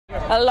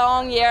a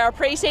long year. Our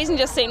pre-season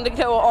just seemed to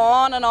go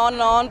on and on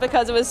and on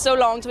because it was so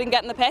long till we can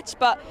get in the pitch,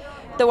 but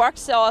the work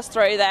saw us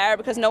through there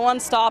because no one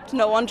stopped,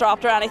 no one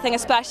dropped or anything,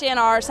 especially in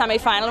our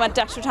semi-final. Went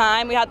to extra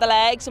time, we had the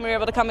legs and we were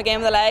able to come again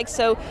with the legs,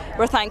 so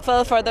we're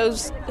thankful for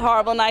those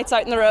horrible nights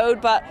out in the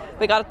road, but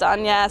we got it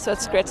done, yeah, so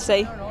it's great to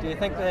see. Do you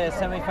think the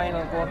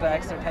semi-final going to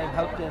extra time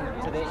helped in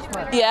today's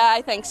match? Yeah,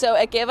 I think so.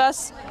 It gave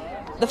us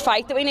the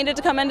fight that we needed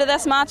to come into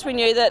this match. We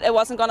knew that it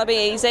wasn't going to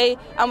be easy,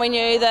 and we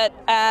knew that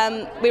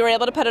we were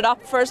able to put it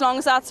up for as long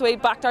as that, so we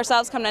backed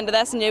ourselves coming into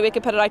this and knew we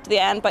could put it out to the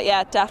end, but yeah,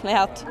 it definitely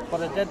helped.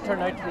 But it did turn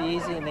out to be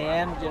easy in the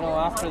end, you know,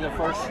 after the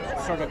first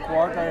sort of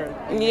quarter.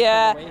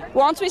 Yeah,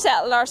 once we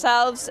settled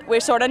ourselves, we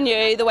sort of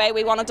knew the way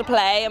we wanted to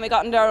play and we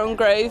got into our own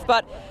groove,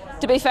 but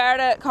to be fair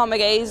to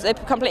Conmagee, they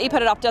completely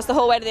put it up just the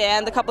whole way to the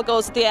end, a couple of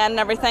goals at the end and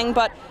everything,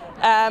 but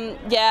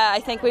yeah, I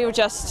think we were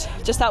just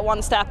that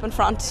one step in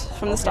front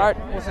from the start.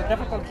 Was it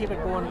difficult to keep it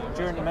going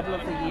during the middle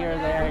of the year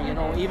there, you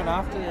know, even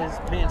after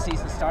the playing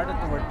season started,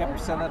 there were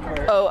dips in it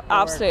where oh,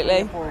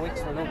 absolutely. 3 or 4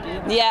 weeks for no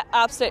games? Yeah,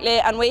 absolutely,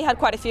 and we had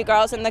quite a few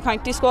girls in the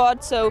county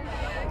squad, so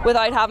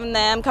without having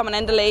them coming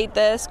in to lead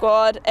the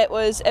squad, it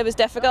was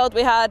difficult.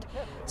 We had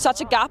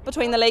such a gap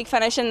between the league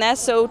finish and this,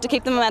 so to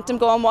keep the momentum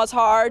going was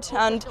hard,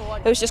 and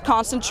it was just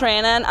constant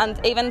training, and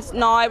even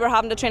now we're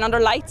having to train under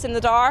lights in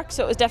the dark,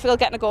 so it was difficult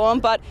getting it going,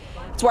 but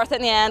it's worth it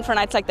in the end for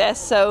nights like this,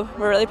 so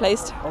we're really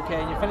pleased. Okay,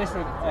 and you finished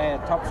with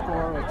top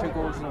scorer with 2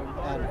 goals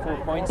and 4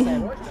 points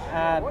then.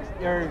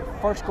 Your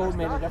first goal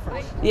made a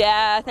difference?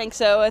 Yeah, I think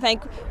so. I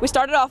think we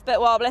started off a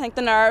bit wobbly. I think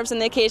the nerves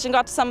and the occasion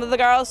got to some of the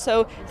girls,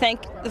 so I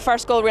think the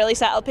first goal really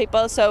settled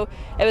people, so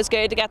it was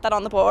good to get that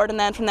on the board, and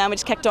then from then we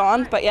just kicked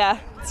on, but yeah,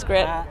 it's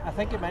great. I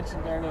think you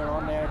mentioned earlier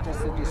on there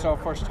just that you saw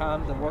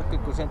firsthand the work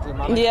that goes into the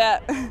management.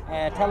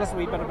 Yeah. Tell us a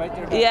wee bit about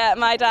your dad. Yeah,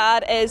 my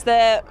dad is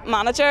the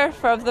manager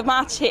of the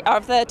match,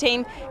 of the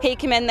team. He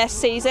came in this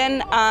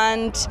season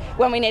and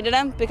when we needed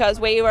him because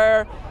we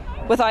were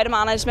without a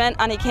management,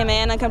 and he came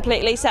in and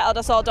completely settled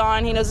us all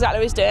down. He knows exactly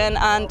what he's doing,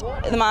 and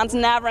the man's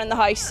never in the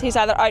house. He's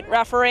either out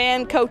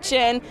refereeing,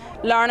 coaching,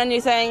 learning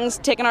new things,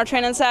 taking our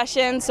training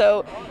sessions,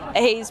 so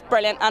he's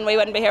brilliant and we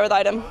wouldn't be here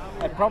without him.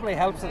 It probably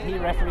helps that he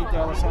refereed the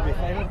other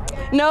semi-final.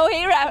 No,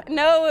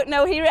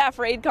 he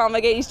refereed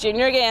Conmagee's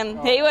junior game.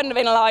 Oh. He wouldn't have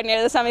been allowed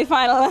near the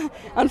semi-final,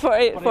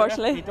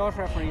 unfortunately. He does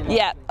referee.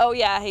 Yeah, oh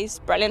yeah, he's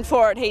brilliant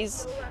for it.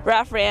 He's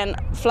refereeing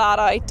flat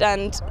out,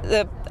 and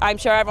I'm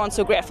sure everyone's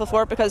so grateful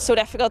for it because it's so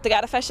difficult to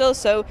get officials,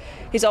 so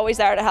he's always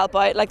there to help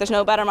out. Like, there's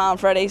no better man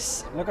for it.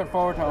 He's looking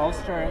forward to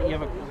Ulster. You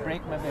have a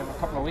break maybe of a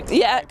couple of weeks?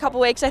 Yeah, a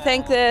couple of weeks, I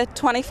think the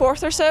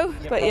 24th or so.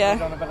 But yeah,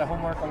 done a bit of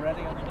homework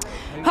already?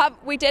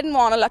 We didn't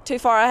want to look too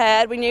far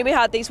ahead. We knew we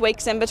had these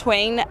weeks in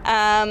between,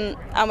 and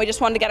we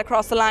just wanted to get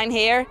across the line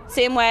here.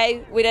 Same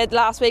way we did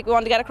last week. We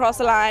wanted to get across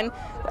the line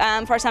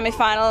for our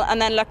semi-final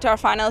and then look to our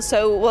final.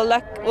 So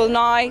we'll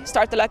now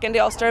start to look into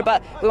Ulster,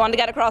 but we wanted to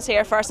get across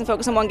here first and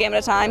focus on one game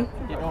at a time.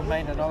 You don't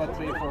mind another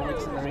 3 or 4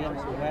 weeks in the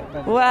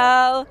rain?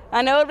 Well,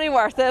 I know it'll be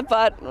worth it,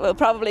 but we'll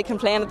probably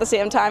complain at the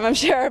same time, I'm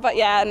sure. But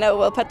yeah, no,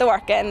 we'll put the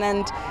work in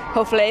and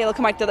hopefully it'll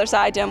come out the other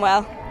side doing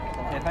well.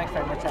 Okay, thanks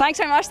very much. Thanks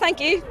very much, thank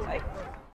you.